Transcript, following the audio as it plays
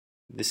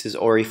This is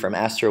Ori from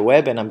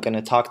AstroWeb, and I'm going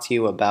to talk to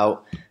you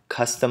about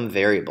custom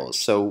variables.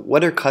 So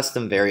what are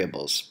custom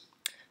variables?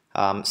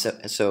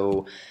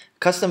 So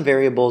custom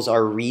variables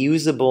are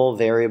reusable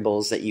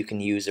variables that you can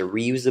use, or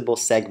reusable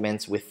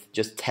segments with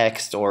just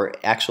text or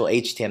actual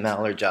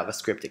HTML or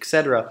JavaScript,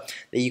 etc.,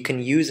 that you can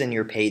use in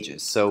your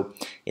pages. So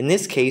in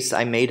this case,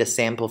 I made a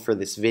sample for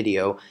this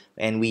video,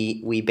 and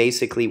we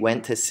basically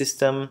went to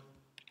System,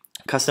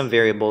 Custom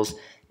Variables,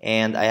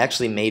 and I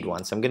actually made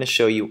one. So I'm going to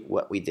show you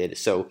what we did.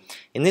 So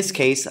in this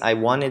case, I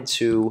wanted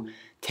to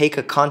take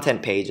a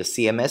content page, a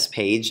CMS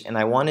page, and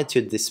I wanted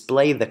to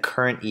display the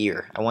current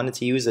year. I wanted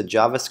to use a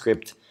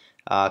JavaScript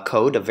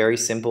code, a very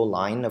simple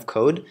line of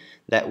code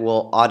that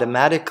will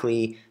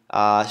automatically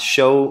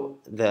show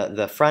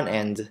the front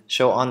end,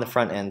 show on the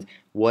front end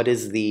what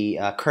is the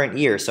current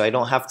year. So I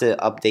don't have to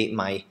update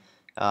my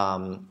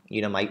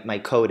my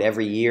code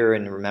every year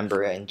and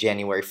remember in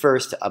January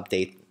 1st to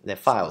update the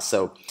file.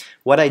 So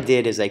what I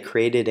did is I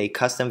created a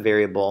custom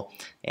variable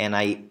and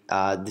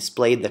I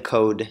displayed the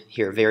code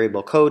here,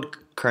 variable code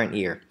current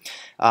year.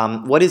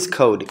 What is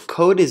code?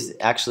 Code is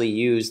actually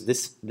used,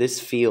 this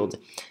field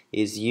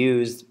is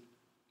used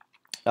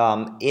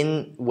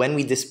when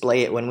we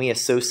display it, when we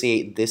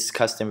associate this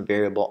custom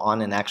variable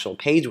on an actual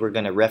page, we're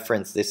going to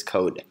reference this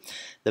code.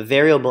 The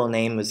variable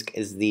name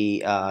is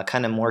the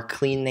kind of more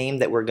clean name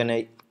that we're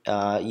going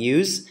to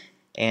use,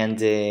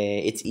 and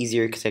it's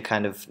easier to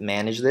kind of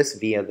manage this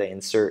via the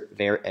insert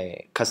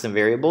custom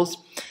variables.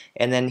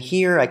 And then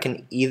here I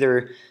can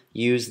either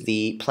use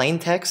the plain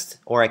text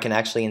or I can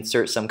actually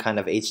insert some kind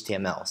of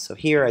HTML. So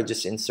here I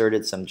just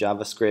inserted some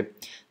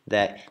JavaScript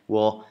that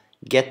will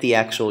get the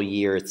actual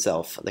year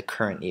itself, the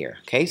current year.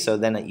 Okay, so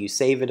then you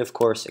save it, of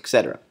course,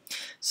 etc.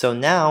 So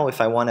now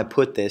if I want to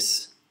put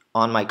this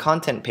on my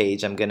content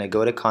page, I'm going to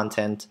go to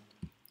Content,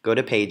 go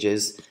to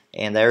Pages,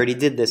 and I already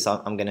did this.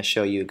 I'm going to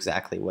show you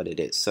exactly what it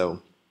is.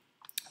 So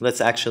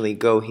let's actually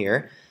go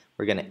here.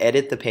 We're going to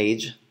edit the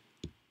page,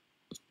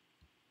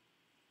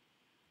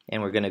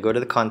 and we're going to go to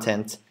the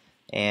content.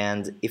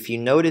 And if you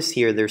notice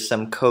here, there's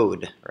some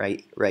code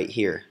right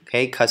here.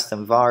 Okay,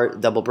 custom var,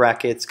 double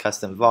brackets,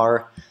 custom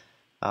var.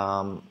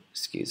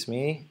 Excuse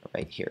me,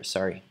 right here.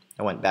 Sorry,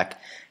 I went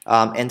back.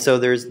 And so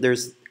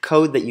there's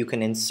code that you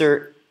can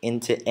insert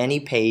into any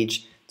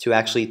page to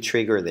actually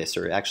trigger this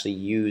or actually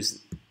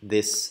use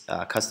this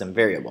custom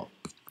variable.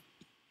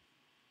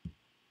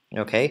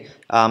 Okay,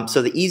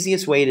 so the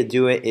easiest way to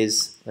do it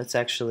is, let's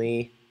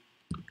actually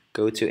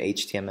go to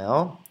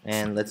HTML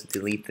and let's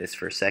delete this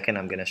for a second.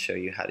 I'm going to show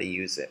you how to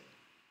use it.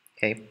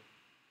 Okay.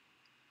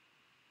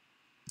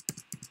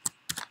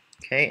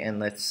 Okay, and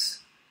let's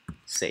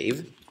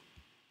save.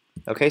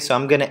 Okay, so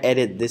I'm going to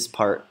edit this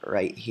part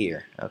right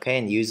here, okay,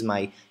 and use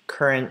my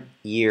current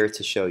year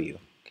to show you.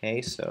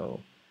 Okay, so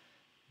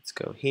let's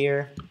go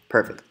here.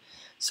 Perfect.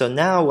 So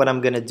now what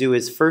I'm going to do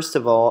is, first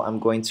of all, I'm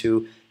going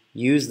to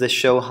use the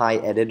show hi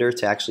editor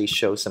to actually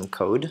show some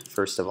code,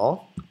 first of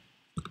all.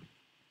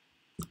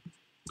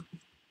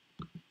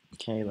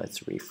 Okay,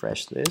 let's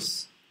refresh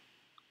this.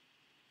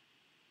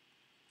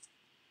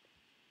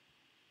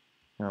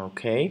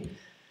 Okay.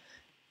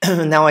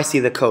 Now I see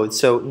the code.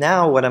 So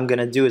now what I'm going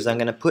to do is I'm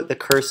going to put the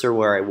cursor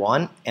where I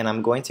want, and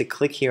I'm going to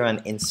click here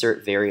on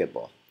Insert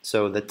Variable.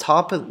 So the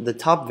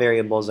top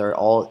variables are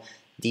all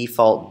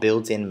default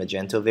built-in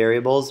Magento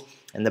variables,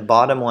 and the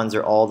bottom ones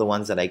are all the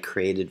ones that I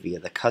created via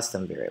the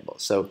custom variable.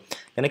 So I'm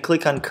going to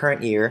click on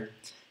Current Year,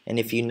 and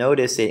if you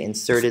notice, it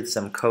inserted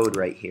some code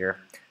right here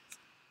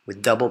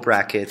with double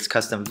brackets,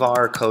 custom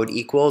var, code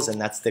equals, and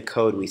that's the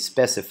code we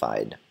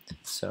specified.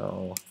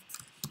 So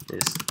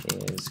this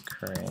is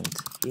current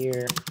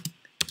year,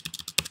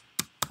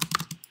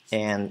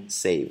 and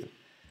save.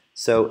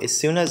 So as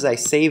soon as I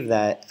save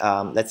that,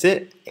 that's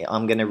it.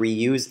 I'm going to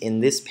reuse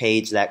in this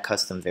page that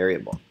custom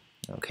variable.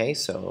 Okay,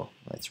 so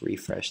let's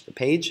refresh the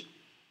page,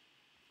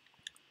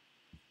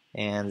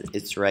 and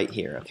it's right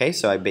here. Okay,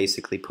 so I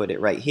basically put it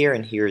right here,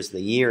 and here's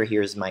the year,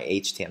 here's my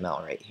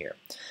HTML right here.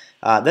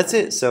 That's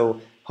it. So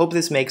hope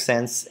this makes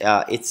sense.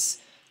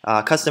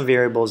 Custom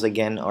variables,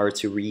 again, are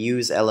to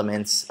reuse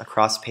elements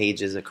across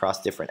pages,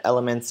 across different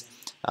elements.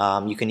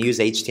 You can use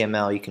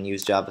HTML, you can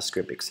use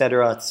JavaScript,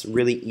 etc. It's a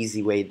really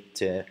easy way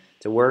to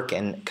work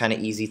and kind of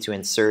easy to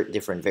insert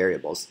different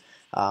variables.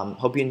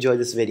 Hope you enjoyed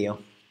this video.